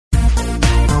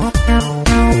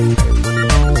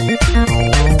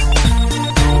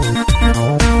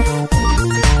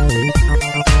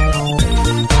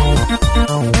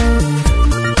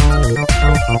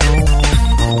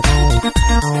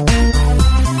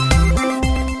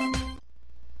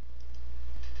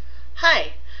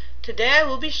Today I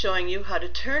will be showing you how to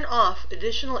turn off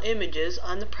additional images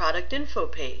on the product info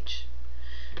page.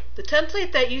 The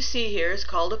template that you see here is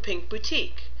called a Pink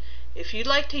Boutique. If you'd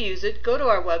like to use it, go to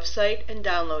our website and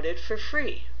download it for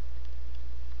free.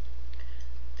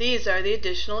 These are the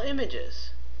additional images.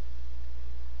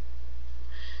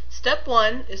 Step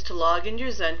 1 is to log into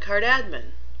your ZenCard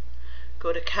admin.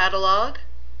 Go to Catalog,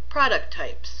 Product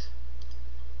Types.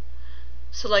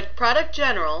 Select Product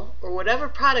General or whatever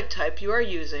product type you are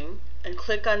using and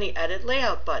click on the Edit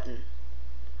Layout button.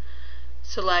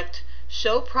 Select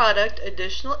Show Product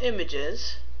Additional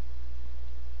Images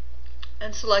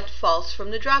and select False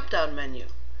from the drop-down menu.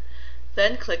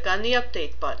 Then click on the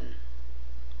Update button.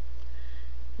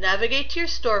 Navigate to your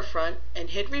storefront and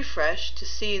hit refresh to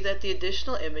see that the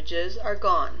additional images are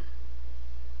gone.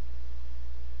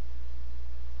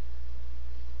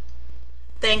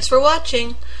 Thanks for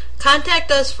watching.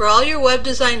 Contact us for all your web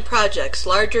design projects,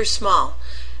 large or small.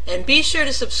 And be sure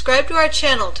to subscribe to our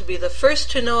channel to be the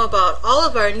first to know about all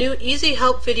of our new Easy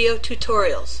Help video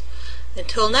tutorials.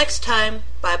 Until next time,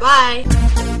 bye-bye.